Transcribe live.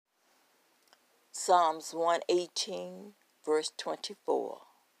Psalms 118, verse 24.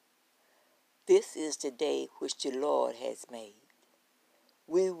 This is the day which the Lord has made.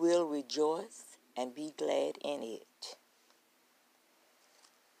 We will rejoice and be glad in it.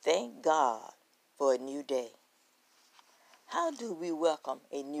 Thank God for a new day. How do we welcome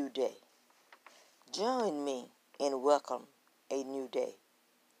a new day? Join me in welcome a new day.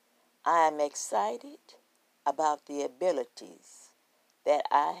 I am excited about the abilities that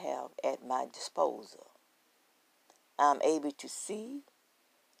I have at my disposal. I'm able to see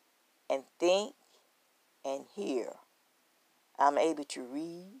and think and hear. I'm able to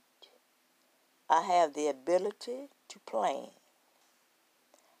read. I have the ability to plan.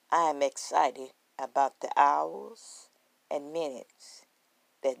 I am excited about the hours and minutes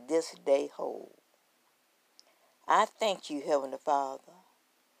that this day holds. I thank you, Heavenly Father,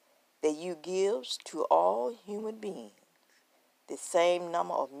 that you give to all human beings the same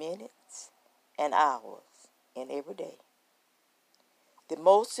number of minutes and hours in every day. The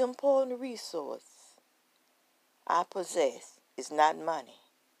most important resource I possess is not money,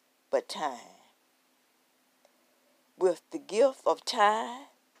 but time. With the gift of time,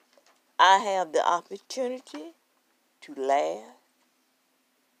 I have the opportunity to laugh,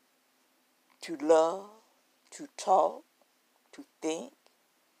 to love, to talk, to think,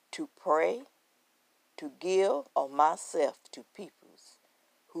 to pray, to give of myself to peoples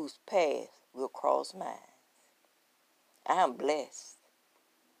whose path will cross mine. I am blessed.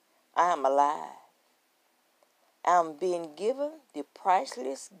 I am alive. I am being given the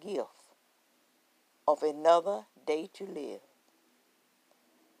priceless gift of another day to live.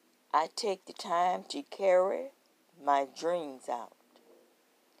 I take the time to carry my dreams out.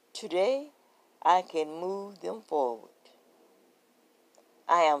 Today, I can move them forward.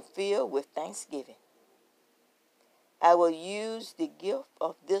 I am filled with thanksgiving. I will use the gift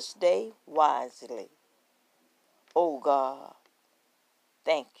of this day wisely. Oh God,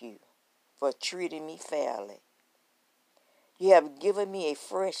 thank you for treating me fairly. You have given me a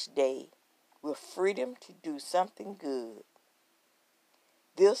fresh day with freedom to do something good.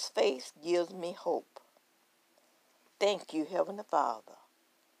 This faith gives me hope. Thank you, Heavenly Father,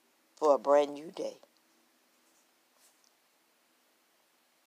 for a brand new day.